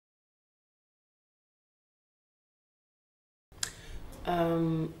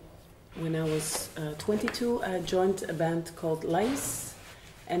Um, when I was 22, I joined a band called Lies,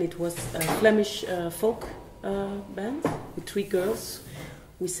 and it was a Flemish folk band with 3 girls.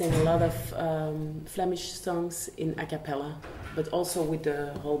 We sang a lot of Flemish songs in a cappella, but also with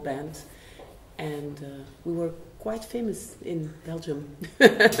the whole band. And we were quite famous in Belgium.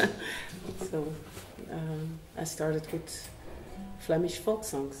 So I started with Flemish folk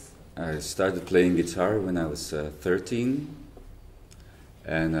songs. I started playing guitar when I was 13.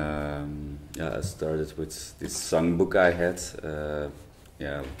 And yeah, I started with this songbook I had,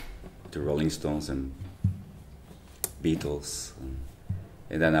 yeah, the Rolling Stones and Beatles,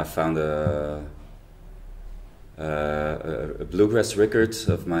 and then I found a bluegrass record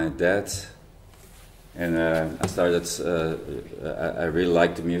of my dad, and I started. I really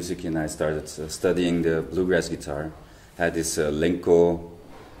liked the music, and I started studying the bluegrass guitar. I had this Lenko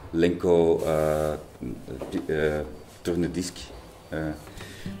tourne-disc.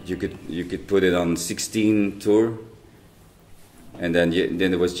 You could put it on 16 tour, and then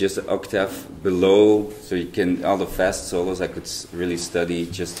it was just an octave below, so you can all the fast solos I could really study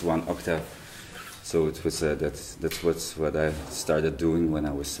just 1 octave. So it was that's what I started doing when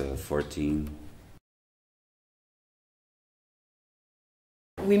I was 14.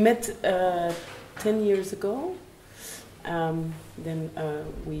 We met 10 years ago. Then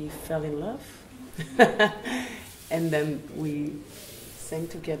we fell in love, and then we sang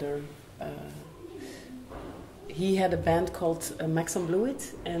together. He had a band called Maxon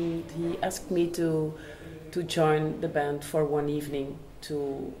Bluet, and he asked me to join the band for one evening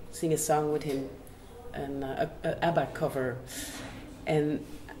to sing a song with him, an ABBA cover. And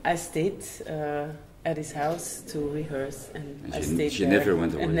I stayed at his house to rehearse, and I stayed she there never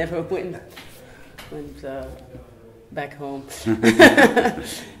went away. and never went back home.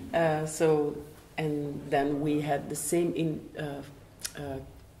 So, and then we had the same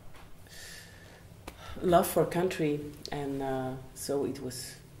love for country, and so it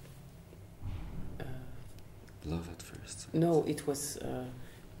was Love at first. no, it was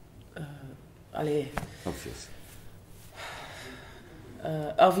Obvious.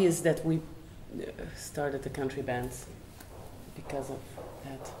 Obvious that we started the country bands because of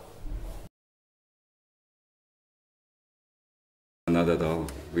that. Not at all.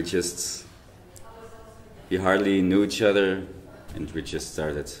 We hardly knew each other, and we just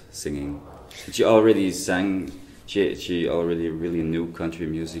started singing. She already sang. She already really knew country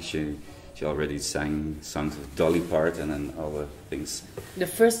music. She already sang songs with Dolly Parton and all the things. The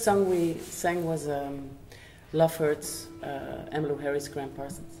first song we sang was Love Hurts, Emmylou Harris, Graham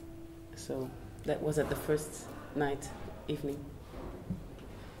Parsons. So that was at the first night, evening.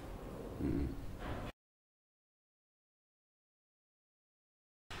 Mm.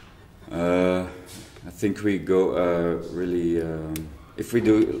 I think we go really. If we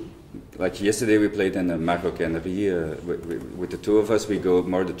do, like yesterday, we played in the Marocanerie. With the 2 of us, we go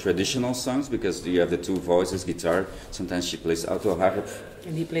more the traditional songs because you have the 2 voices, guitar. Sometimes she plays alto harp.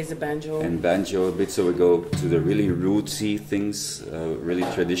 And he plays the banjo. And banjo a bit, so we go to the really rootsy things, really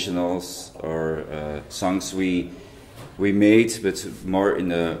traditionals, or songs we made, but more in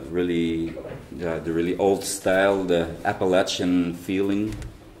the really old style, the Appalachian feeling.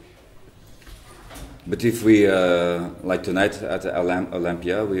 But if we, like tonight at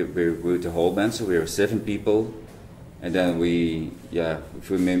Olympia, we with the whole band, so we are 7 people, and then if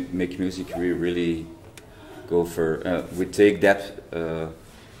we make music, we really go for, we take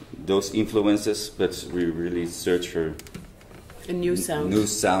those influences, but we really search for a new sound. New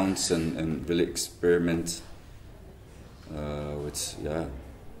sounds, and really experiment with,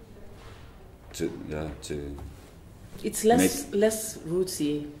 It's less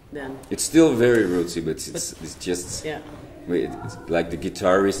rootsy then. It's still very rootsy, but it's just, yeah. It's like the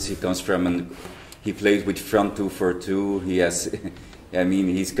guitarist, he comes from he plays with front 2/4/2. He has, I mean,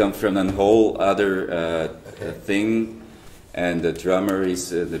 he's come from a whole other thing, and the drummer is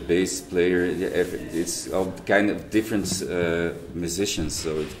the bass player. It's all kind of different musicians,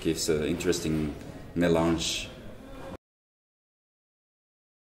 so it gives an interesting melange.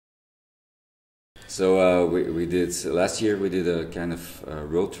 So we did last year. We did a kind of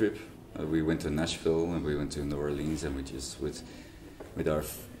road trip. We went to Nashville and we went to New Orleans, and we just with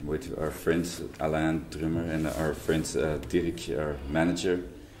our friend Alain, drummer, and our friend Dirk, our manager,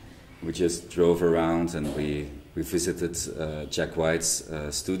 we just drove around, and we visited Jack White's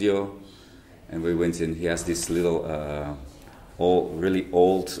studio, and we went in. He has this little really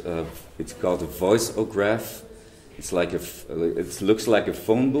old. It's called a voiceograph. It's like it looks like a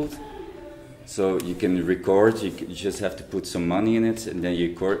phone booth. So you can record. You just have to put some money in it, and then you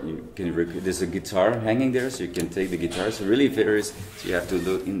record. There's a guitar hanging there, so you can take the guitar. So really varies. So you have to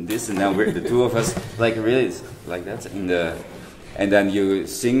do in this, and now we're the two of us, like really like that. And then you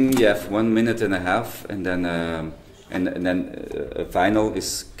sing. You have 1 minute and a half, and then a final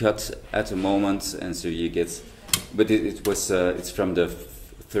is cut at a moment, and so you get. But it's from the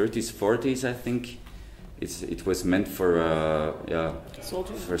 30s, 40s, I think. It was meant for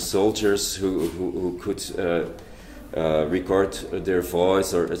soldiers who could record their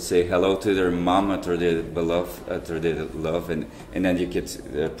voice or say hello to their mom or their beloved or their love, and then you could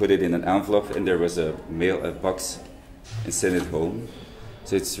put it in an envelope, and there was a box, and send it home.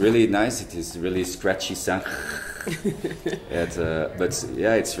 So it's really nice. It is really scratchy sound, but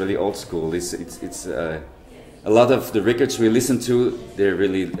yeah, it's really old school. It's a lot of the records we listen to, they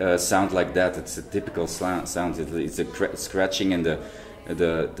really sound like that. It's a typical sound. It's a scratching and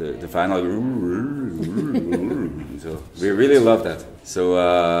the final. So we really love that. So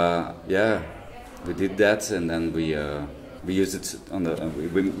yeah, we did that, and then we used it on the.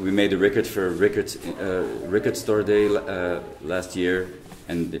 We made a record for a record store day last year,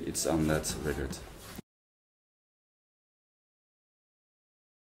 and it's on that record.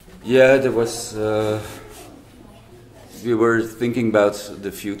 Yeah, there was. We were thinking about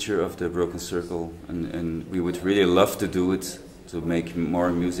the future of the Broken Circle, and we would really love to do it, to make more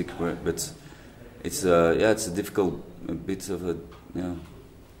music, but it's it's a difficult bit of a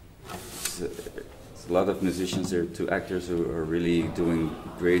it's a lot of musicians. There are 2 actors who are really doing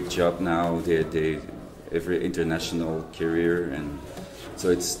great job now. They every international career, and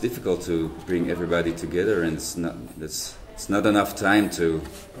so it's difficult to bring everybody together, and it's not enough time to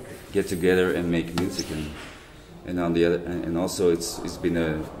get together and make music. And on the other, and also it's been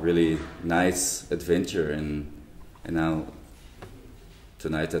a really nice adventure, and now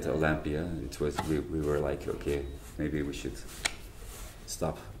tonight at Olympia, we were like, okay, maybe we should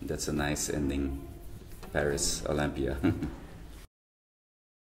stop. That's a nice ending. Paris, Olympia.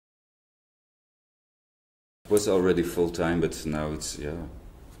 It was already full time, but now it's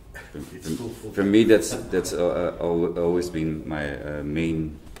For me, that's always been my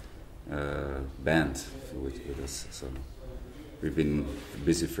main band with us. So we've been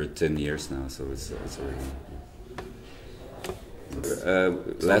busy for 10 years now. So it's already.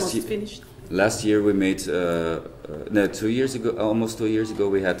 Last year we made 2 years ago, almost 2 years ago,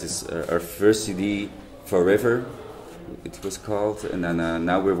 we had this our first CD, Forever. It was called, and then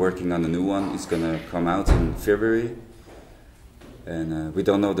now we're working on a new one. It's gonna come out in February, and we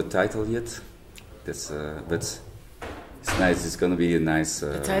don't know the title yet. That's but it's nice. It's gonna be a nice.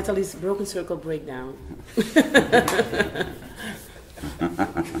 The title is Broken Circle Breakdown.